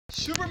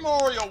Super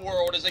Mario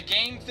World is a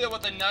game filled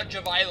with a nudge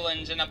of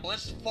islands and a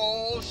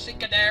blissful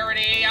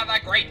singularity of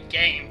a great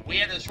game. We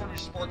had the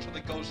shortage sports for the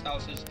ghost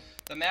houses,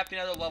 the mapping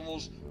of the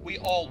levels we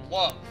all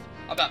love.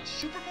 About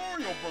Super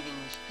Mario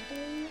Brothers,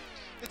 people.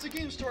 It's a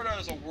game started out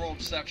as a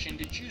world section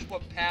to choose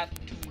what path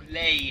to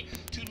lay,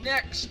 to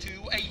next to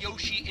a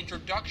Yoshi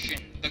introduction.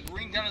 The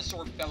green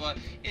dinosaur fella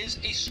is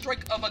a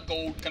strike of a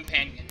gold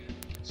companion.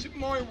 Super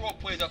Mario World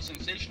plays out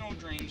sensational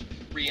dreams,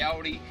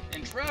 reality,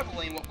 and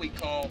traveling what we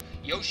call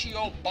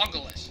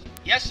Yoshi-O-Bungalus.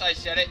 Yes, I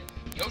said it,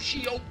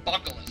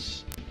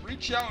 Yoshi-O-Bungalus.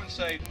 Reach out and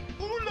say,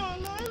 ooh la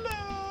la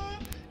la,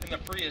 in the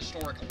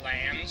prehistoric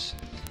lands.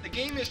 The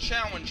game is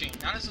challenging,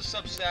 not as a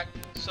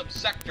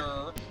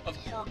subsector of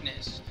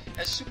hardness,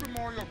 as Super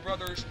Mario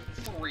Bros.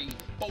 3,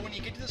 but when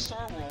you get to the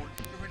Star World,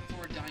 you're in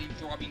for a dying,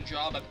 throbbing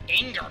job of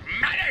anger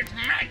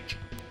management.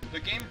 The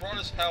game brought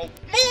us how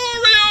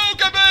Mario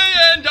can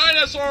be in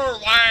Dinosaur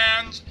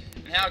Lands,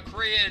 and how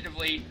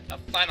creatively the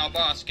final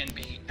boss can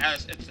be,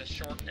 as it's a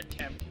short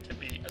attempt to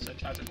be a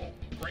successful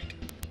great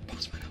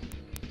boss battle.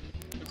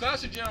 The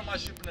classic gem on my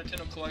Super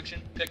Nintendo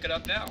collection, pick it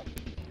up now.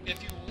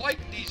 If you like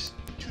these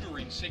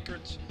tutoring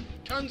secrets,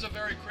 tons of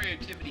very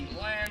creativity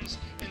lands,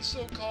 and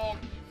so-called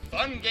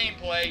fun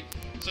gameplay,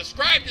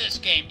 subscribe to this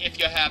game if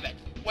you haven't.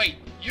 Wait,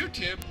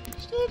 YouTube?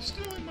 Stop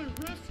stealing my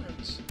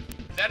reference.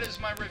 That is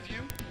my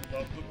review.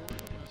 Love the